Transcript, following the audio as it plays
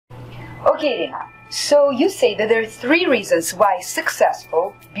Okay, Irina. So you say that there are 3 reasons why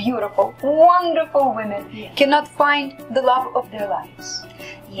successful, beautiful, wonderful women cannot find the love of their lives.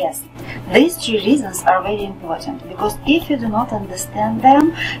 Yes, these 3 reasons are very important, because if you do not understand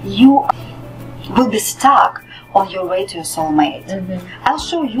them, you will be stuck on your way to your soulmate. I'll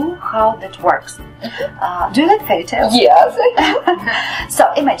show you how that works. Do you like fairy tales? Yes.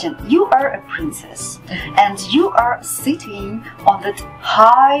 So imagine you are a princess and you are sitting on that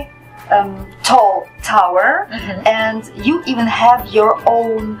high tall tower, and you even have your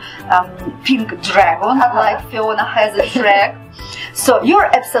own pink dragon, like Fiona has a drag. So you're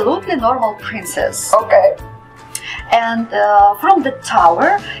absolutely normal princess. Okay. And from the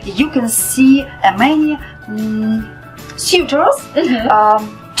tower you can see many suitors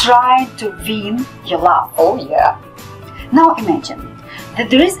trying to win your love. Oh yeah. Now imagine that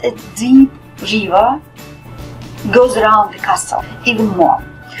there is a deep river goes around the castle. Even more,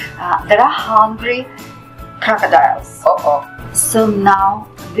 there are hungry crocodiles. So now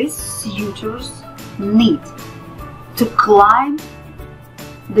these suitors need to climb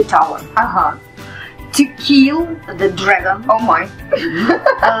the tower to kill the dragon. Oh my.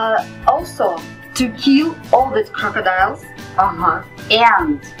 Also to kill all the crocodiles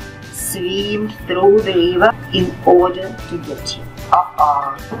and swim through the river in order to get you.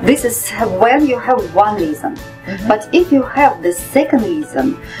 This is when you have one reason. But if you have the second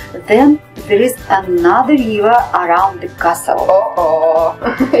reason, then there is another river around the castle.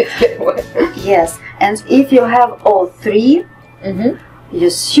 It's getting wet. Yes, and if you have all 3, your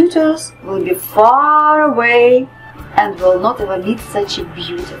suitors will be far away and will not ever meet such a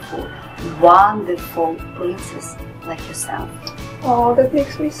beautiful, wonderful princess like yourself. Oh, that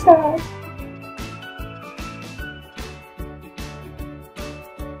makes me sad.